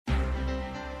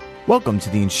Welcome to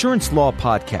the Insurance Law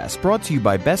Podcast, brought to you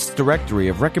by Best's Directory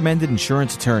of Recommended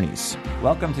Insurance Attorneys.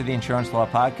 Welcome to the Insurance Law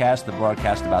Podcast, the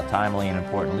broadcast about timely and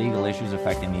important legal issues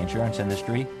affecting the insurance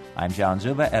industry. I'm John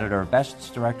Zuba, editor of Best's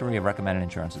Directory of Recommended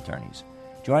Insurance Attorneys.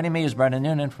 Joining me is Brendan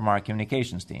Noonan from our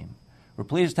communications team. We're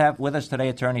pleased to have with us today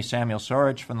attorney Samuel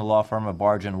Surridge from the law firm of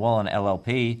Barge & Woolen,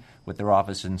 LLP, with their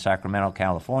office in Sacramento,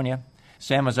 California.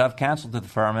 Sam was of counsel to the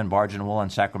firm in Barge & Woolen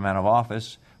Sacramento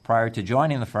office. Prior to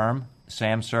joining the firm,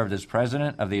 Sam served as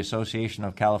president of the Association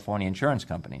of California Insurance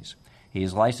Companies. He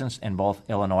is licensed in both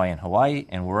Illinois and Hawaii,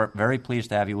 and we're very pleased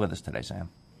to have you with us today, Sam.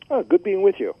 Oh, good being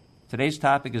with you. Today's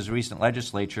topic is recent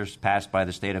legislatures passed by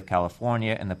the state of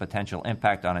California and the potential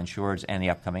impact on insureds and the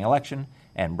upcoming election.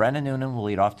 And Brendan Noonan will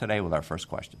lead off today with our first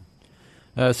question.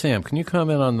 Sam, can you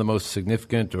comment on the most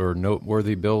significant or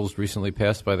noteworthy bills recently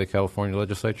passed by the California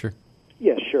legislature?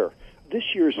 Yes, sure. This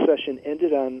year's session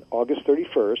ended on August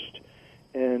 31st,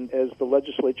 and as the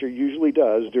legislature usually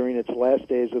does, during its last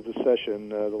days of the session,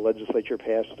 the legislature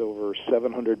passed over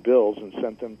 700 bills and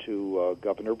sent them to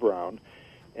Governor Brown.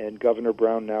 And Governor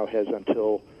Brown now has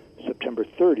until September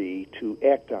 30 to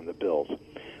act on the bills.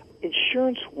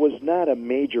 Insurance was not a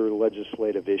major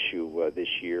legislative issue this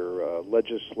year.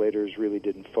 Legislators really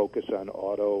didn't focus on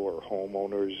auto or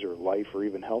homeowners or life or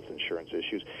even health insurance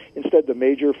issues. Instead, the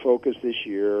major focus this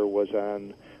year was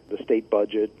on the state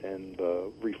budget and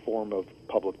the reform of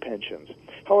public pensions.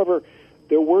 However,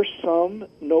 there were some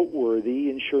noteworthy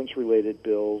insurance-related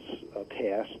bills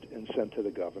passed and sent to the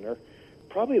governor.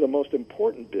 Probably the most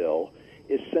important bill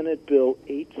is Senate Bill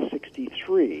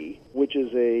 863, which is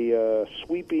a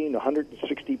sweeping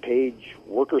 160-page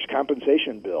workers'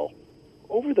 compensation bill.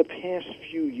 Over the past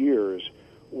few years,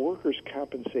 workers'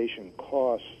 compensation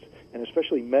costs, and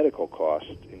especially medical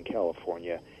costs in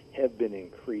California, have been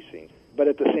increasing. But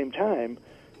at the same time,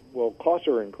 while costs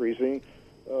are increasing,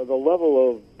 the level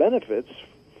of benefits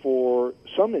for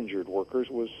some injured workers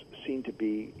was seen to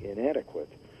be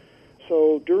inadequate.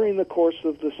 So during the course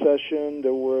of the session,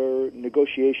 there were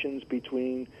negotiations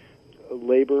between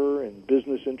labor and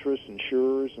business interests,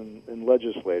 insurers, and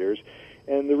legislators.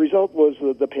 And the result was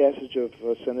the passage of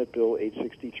Senate Bill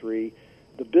 863.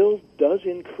 The bill does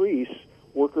increase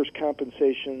workers'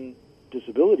 compensation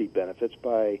disability benefits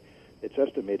by, it's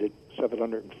estimated,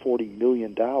 $740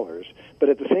 million. But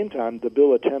at the same time, the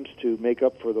bill attempts to make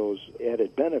up for those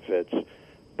added benefits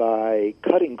by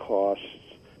cutting costs,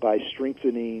 by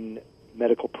strengthening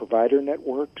medical provider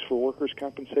networks for workers'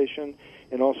 compensation,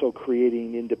 and also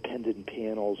creating independent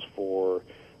panels for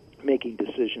making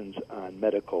decisions on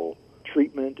medical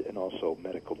treatment and also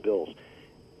medical bills.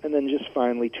 And then just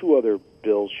finally, two other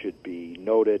bills should be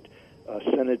noted.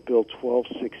 Senate Bill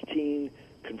 1216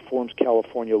 conforms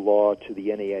California law to the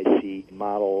NAIC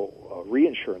model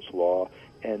reinsurance law,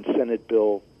 and Senate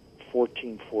Bill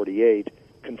 1448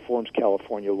 conforms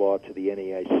California law to the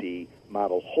NAIC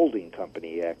Model Holding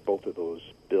Company Act. Both of those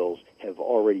bills have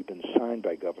already been signed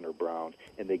by Governor Brown,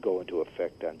 and they go into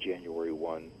effect on January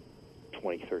 1,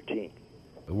 2013.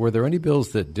 Were there any bills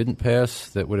that didn't pass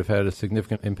that would have had a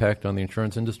significant impact on the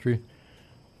insurance industry?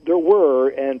 There were,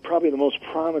 and probably the most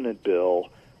prominent bill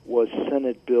was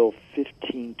Senate Bill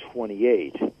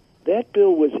 1528. That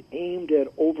bill was aimed at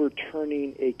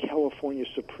overturning a California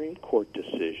Supreme Court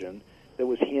decision that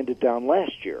was handed down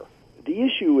last year. The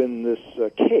issue in this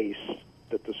case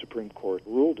that the Supreme Court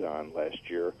ruled on last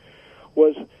year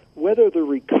was whether the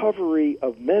recovery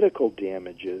of medical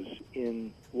damages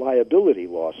in liability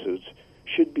lawsuits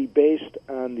should be based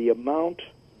on the amount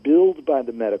billed by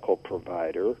the medical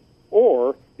provider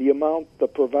or the amount the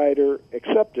provider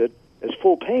accepted as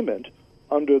full payment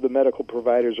under the medical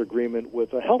provider's agreement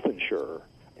with a health insurer.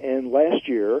 And last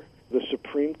year, the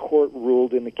Supreme Court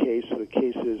ruled in the case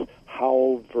is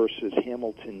Howell versus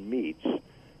Hamilton Meats.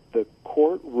 The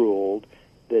court ruled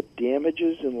that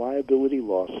damages in liability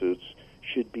lawsuits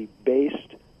should be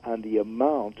based on the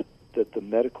amount that the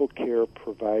medical care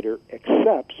provider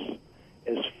accepts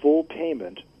as full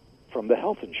payment from the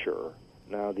health insurer.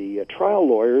 Now, the trial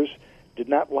lawyers did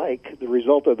not like the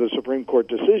result of the Supreme Court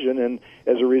decision, and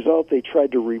as a result, they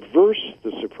tried to reverse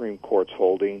the Supreme Court's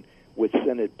holding with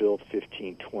Senate Bill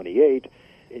 1528.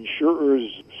 Insurers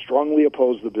strongly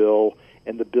opposed the bill,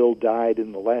 and the bill died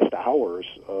in the last hours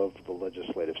of the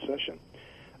legislative session.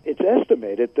 It's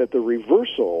estimated that the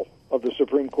reversal of the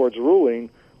Supreme Court's ruling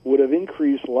would have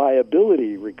increased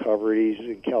liability recoveries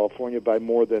in California by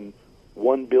more than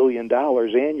 $1 billion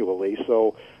annually,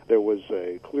 so there was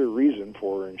a clear reason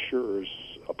for insurers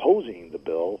opposing the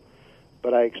bill,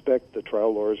 but I expect the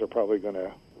trial lawyers are probably going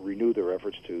to renew their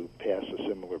efforts to pass a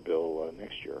similar bill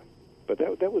next year. But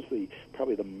that was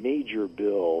probably the major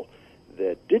bill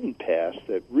that didn't pass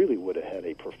that really would have had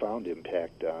a profound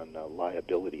impact on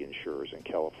liability insurers in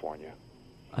California.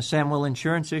 Sam, will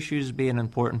insurance issues be an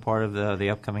important part of the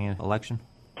upcoming election?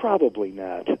 Probably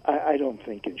not. I don't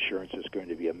think insurance is going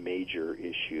to be a major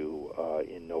issue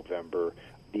in November.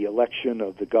 The election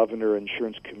of the governor and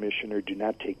insurance commissioner do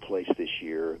not take place this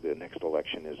year. The next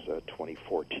election is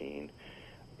 2014.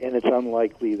 And it's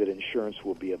unlikely that insurance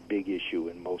will be a big issue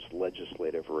in most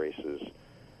legislative races.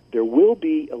 There will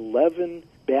be 11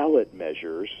 ballot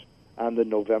measures on the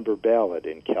November ballot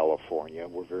in California.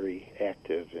 We're very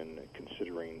active in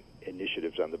considering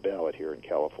initiatives on the ballot here in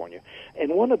California.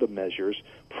 And one of the measures,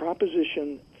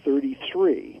 Proposition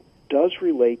 33, does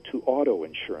relate to auto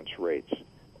insurance rates.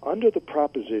 Under the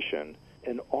proposition,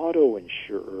 an auto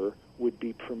insurer would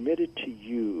be permitted to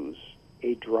use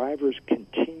a driver's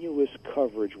continuous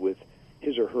coverage with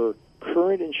his or her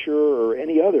current insurer or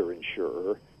any other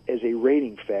insurer as a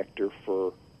rating factor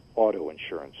for auto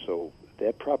insurance. So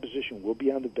that proposition will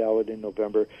be on the ballot in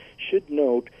November. Should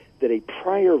note that a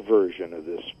prior version of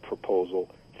this proposal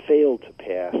failed to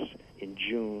pass in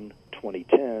June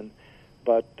 2010,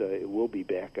 but it will be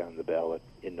back on the ballot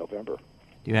in November.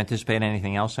 Do you anticipate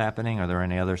anything else happening? Are there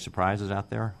any other surprises out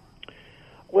there?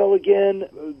 Well, again,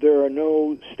 there are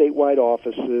no statewide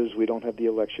offices. We don't have the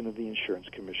election of the insurance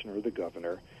commissioner or the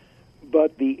governor.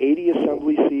 But the 80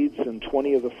 assembly seats and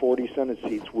 20 of the 40 Senate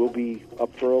seats will be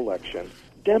up for election.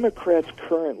 Democrats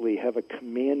currently have a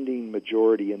commanding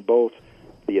majority in both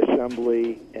the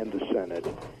Assembly and the Senate,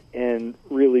 and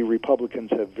really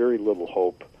Republicans have very little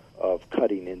hope of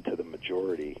cutting into the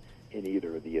majority in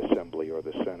either the Assembly or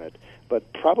the Senate.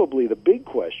 But probably the big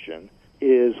question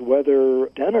is whether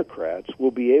Democrats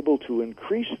will be able to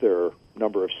increase their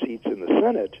number of seats in the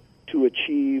Senate to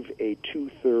achieve a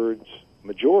two-thirds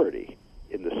majority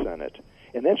in the Senate.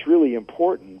 And that's really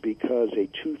important because a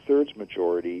two-thirds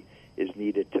majority is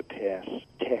needed to pass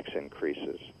tax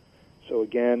increases. So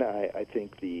again, I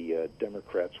think the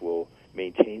Democrats will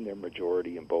maintain their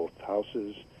majority in both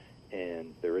houses,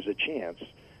 and there is a chance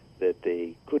that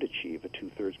they could achieve a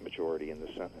two-thirds majority in the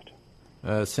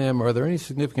Senate. Sam, are there any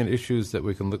significant issues that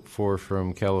we can look for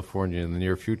from California in the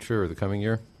near future or the coming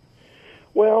year?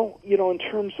 Well, in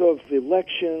terms of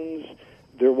elections,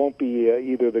 there won't be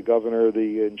either the governor or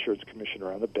the insurance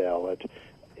commissioner on the ballot,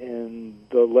 and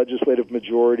the legislative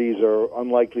majorities are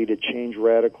unlikely to change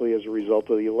radically as a result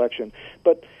of the election.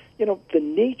 But, the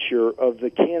nature of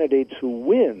the candidates who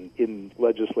win in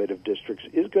legislative districts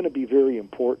is going to be very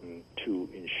important to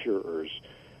insurers.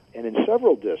 And in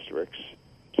several districts,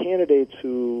 candidates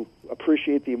who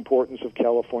appreciate the importance of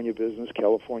California business,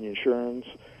 California insurance,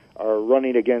 are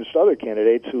running against other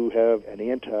candidates who have an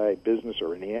anti-business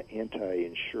or an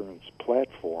anti-insurance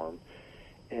platform.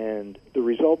 And the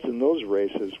results in those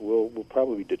races will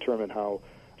probably determine how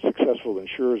successful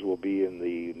insurers will be in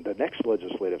the next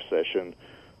legislative session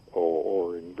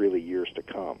or in really years to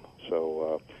come.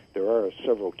 So there are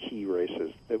several key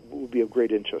races that will be of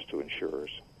great interest to insurers.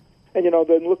 And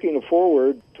then looking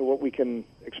forward to what we can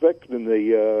expect in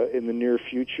the near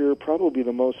future, probably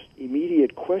the most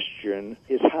immediate question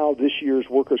is how this year's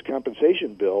workers'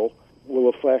 compensation bill will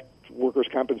affect workers'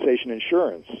 compensation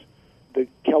insurance. The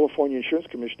California Insurance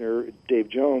Commissioner, Dave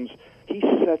Jones, he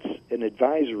sets an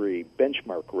advisory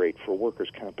benchmark rate for workers'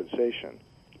 compensation.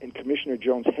 And Commissioner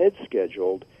Jones had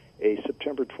scheduled a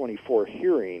September 24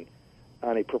 hearing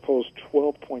on a proposed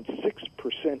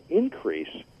 12.6%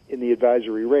 increase in the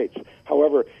advisory rates.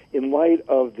 However, in light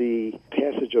of the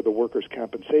passage of the Workers'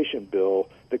 Compensation Bill,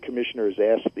 the Commissioner has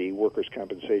asked the Workers'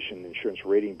 Compensation Insurance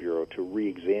Rating Bureau to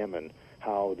re-examine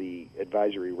how the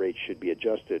advisory rate should be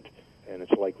adjusted, and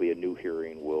it's likely a new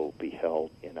hearing will be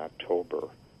held in October.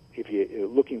 If you're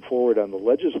looking forward on the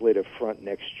legislative front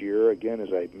next year, again, as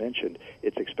I mentioned,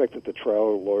 it's expected the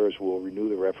trial lawyers will renew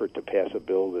their effort to pass a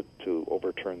bill to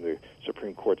overturn the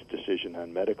Supreme Court's decision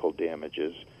on medical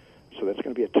damages. So that's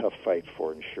going to be a tough fight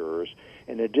for insurers.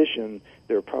 In addition,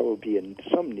 there will probably be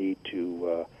some need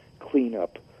to clean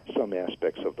up some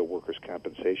aspects of the workers'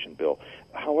 compensation bill.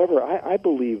 However, I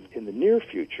believe in the near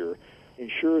future,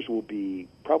 insurers will be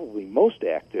probably most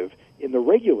active in the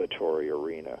regulatory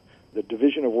arena. The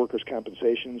Division of Workers'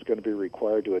 Compensation is going to be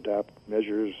required to adopt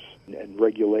measures and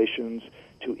regulations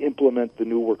to implement the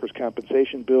new workers'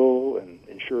 compensation bill, and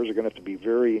insurers are going to have to be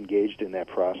very engaged in that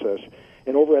process.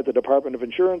 And over at the Department of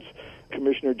Insurance,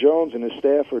 Commissioner Jones and his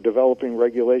staff are developing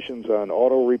regulations on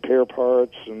auto repair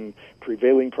parts and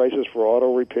prevailing prices for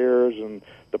auto repairs and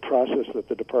the process that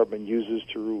the department uses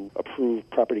to approve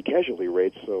property casualty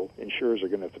rates. So insurers are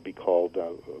going to have to be called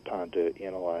upon to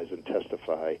analyze and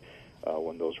testify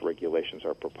when those regulations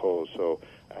are proposed. So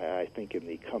I think in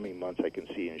the coming months I can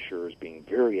see insurers being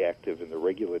very active in the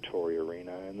regulatory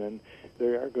arena, and then they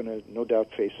are going to no doubt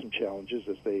face some challenges,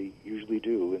 as they usually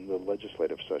do in the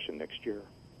legislative session next year.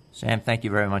 Sam, thank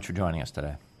you very much for joining us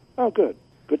today. Oh, good.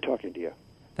 Good talking to you.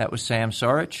 That was Sam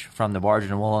Sorich from the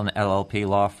Bargin & Woolen LLP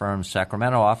law firm's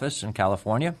Sacramento office in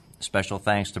California. Special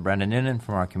thanks to Brendan Noonan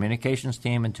from our communications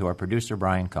team and to our producer,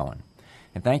 Brian Cohen.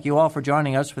 And thank you all for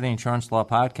joining us for the Insurance Law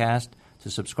Podcast. To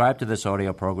subscribe to this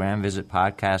audio program, visit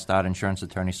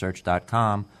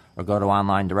podcast.insuranceattorneysearch.com or go to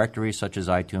online directories such as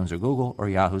iTunes or Google or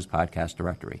Yahoo's podcast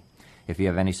directory. If you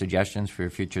have any suggestions for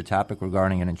your future topic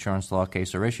regarding an insurance law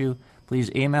case or issue, please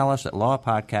email us at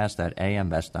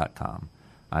lawpodcast@ambest.com.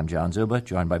 I'm John Zuba,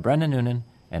 joined by Brendan Noonan,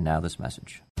 and now this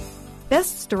message.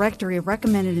 Best's directory of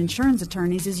recommended insurance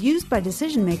attorneys is used by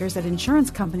decision makers at insurance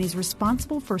companies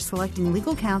responsible for selecting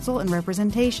legal counsel and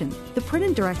representation. The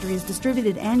printed directory is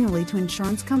distributed annually to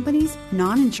insurance companies,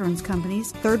 non-insurance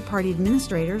companies, third-party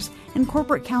administrators, and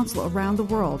corporate counsel around the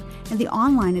world, and the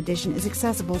online edition is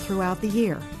accessible throughout the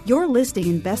year. Your listing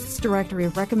in Best's directory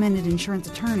of recommended insurance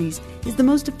attorneys is the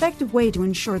most effective way to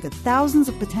ensure that thousands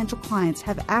of potential clients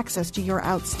have access to your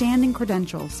outstanding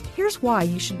credentials. Here's why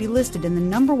you should be listed in the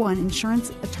 #1 insurance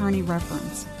attorney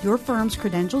reference. Your firm's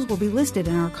credentials will be listed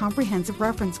in our comprehensive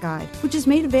reference guide, which is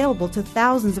made available to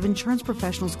thousands of insurance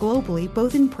professionals globally,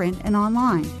 both in print and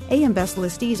online. AM Best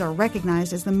listees are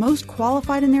recognized as the most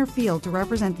qualified in their field to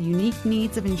represent the unique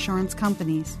needs of insurance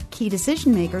companies. Key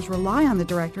decision makers rely on the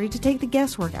directory to take the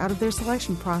guesswork out of their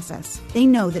selection process. They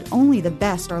know that only the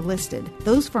best are listed,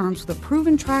 those firms with a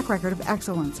proven track record of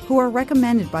excellence who are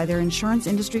recommended by their insurance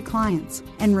industry clients.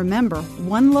 And remember,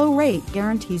 one low rate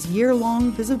guarantees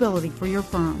year-long visibility for your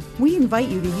firm. We invite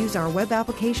you to use our web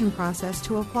application process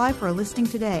to apply for a listing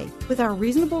today. With our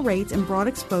reasonable rates and broad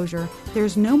exposure,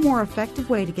 there's no more effective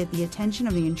way to get the attention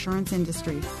of the insurance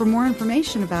industry. For more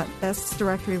information about Best's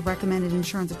directory of recommended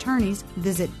insurance attorneys,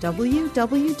 visit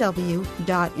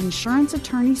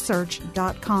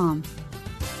www.insuranceattorneysearch.com.